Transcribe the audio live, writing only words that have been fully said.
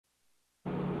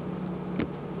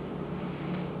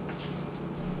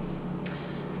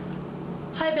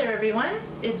Hi there everyone,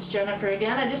 it's Jennifer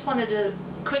again. I just wanted to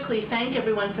quickly thank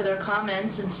everyone for their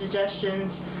comments and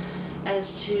suggestions as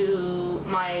to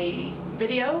my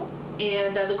video,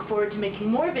 and I look forward to making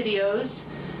more videos,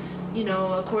 you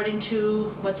know, according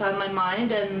to what's on my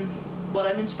mind and what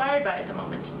I'm inspired by at the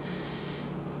moment.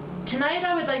 Tonight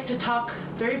I would like to talk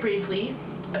very briefly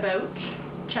about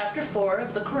chapter 4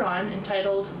 of the Quran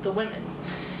entitled The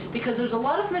Women, because there's a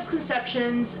lot of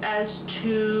misconceptions as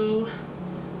to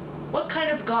what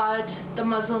kind of God the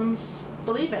Muslims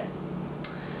believe in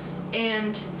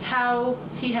and how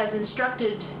he has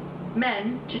instructed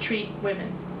men to treat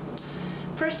women.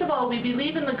 First of all, we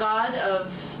believe in the God of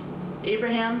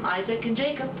Abraham, Isaac, and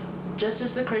Jacob, just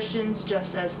as the Christians,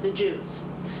 just as the Jews.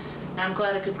 And I'm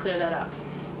glad I could clear that up.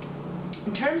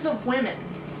 In terms of women,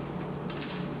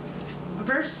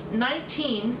 verse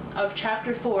 19 of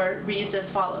chapter 4 reads as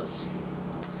follows: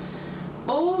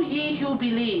 O ye who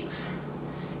believe,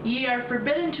 ye are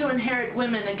forbidden to inherit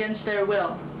women against their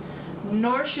will,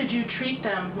 nor should you treat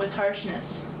them with harshness,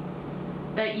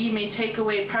 that ye may take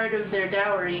away part of their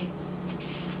dowry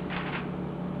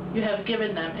you have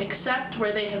given them, except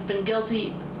where they have been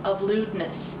guilty of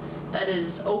lewdness, that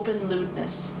is, open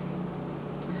lewdness.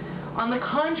 On the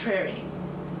contrary,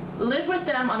 live with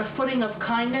them on a footing of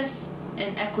kindness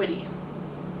and equity.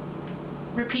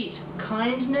 Repeat,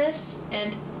 kindness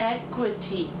and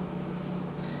equity.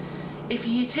 If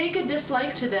ye take a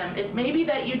dislike to them, it may be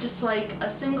that you dislike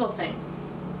a single thing,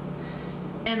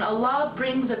 and Allah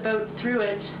brings about through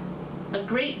it a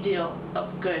great deal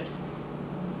of good.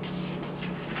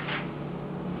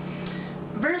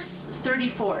 Verse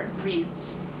 34 reads,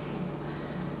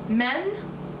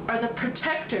 Men are the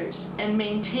protectors and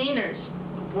maintainers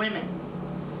of women.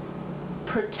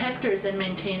 Protectors and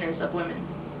maintainers of women.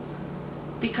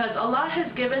 Because Allah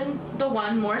has given the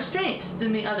one more strength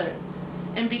than the other,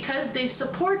 and because they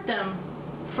support them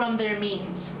from their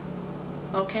means.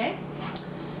 Okay?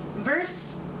 Verse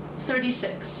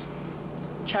 36,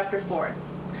 chapter 4.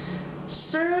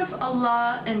 Serve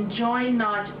Allah and join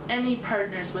not any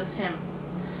partners with Him,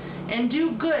 and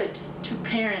do good to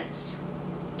parents,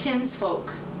 kinsfolk,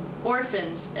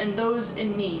 orphans, and those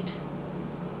in need,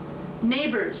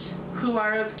 neighbors who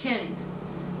are of kin,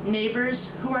 neighbors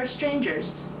who are strangers,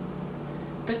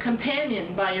 the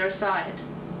companion by your side,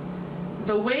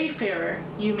 the wayfarer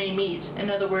you may meet, in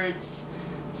other words,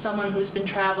 someone who's been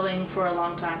traveling for a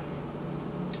long time,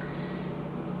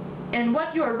 and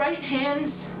what your right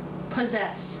hands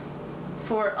possess,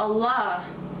 for Allah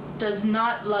does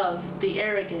not love the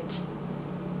arrogant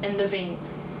and the vain.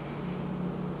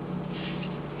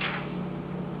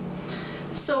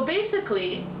 So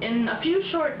basically, in a few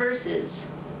short verses,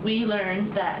 we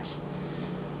learn that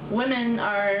women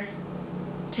are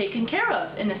taken care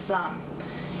of in Islam.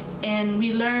 And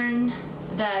we learn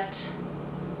that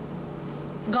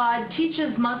God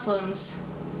teaches Muslims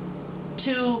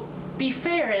to be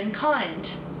fair and kind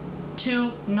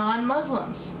to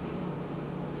non-Muslims,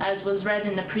 as was read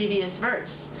in the previous verse.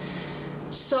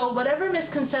 So whatever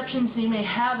misconceptions you may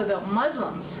have about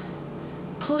Muslims,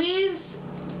 please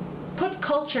put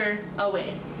culture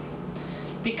away,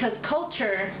 because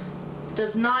culture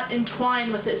does not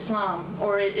entwine with Islam,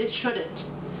 or it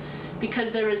shouldn't,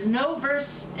 because there is no verse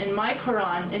in my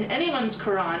Quran, in anyone's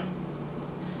Quran,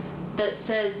 that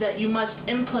says that you must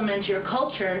implement your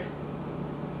culture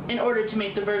in order to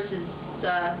make the verses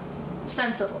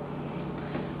sensible.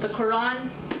 The Quran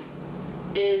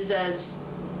is as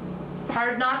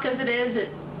hard knock as it is.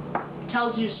 It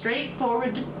tells you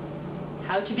straightforward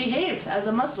how to behave as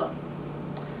a Muslim.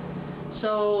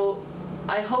 So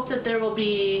I hope that there will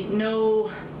be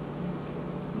no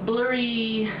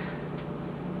blurry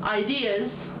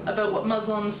ideas about what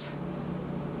Muslims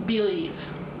believe,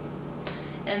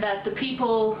 and that the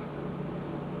people,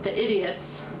 the idiots,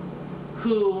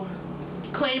 who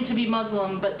claim to be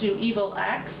Muslim but do evil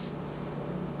acts,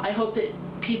 I hope that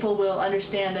people will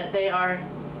understand that they are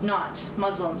not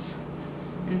Muslims,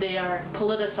 and they are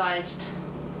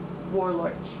politicized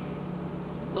warlords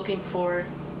looking for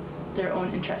their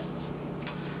own interests.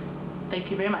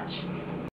 Thank you very much.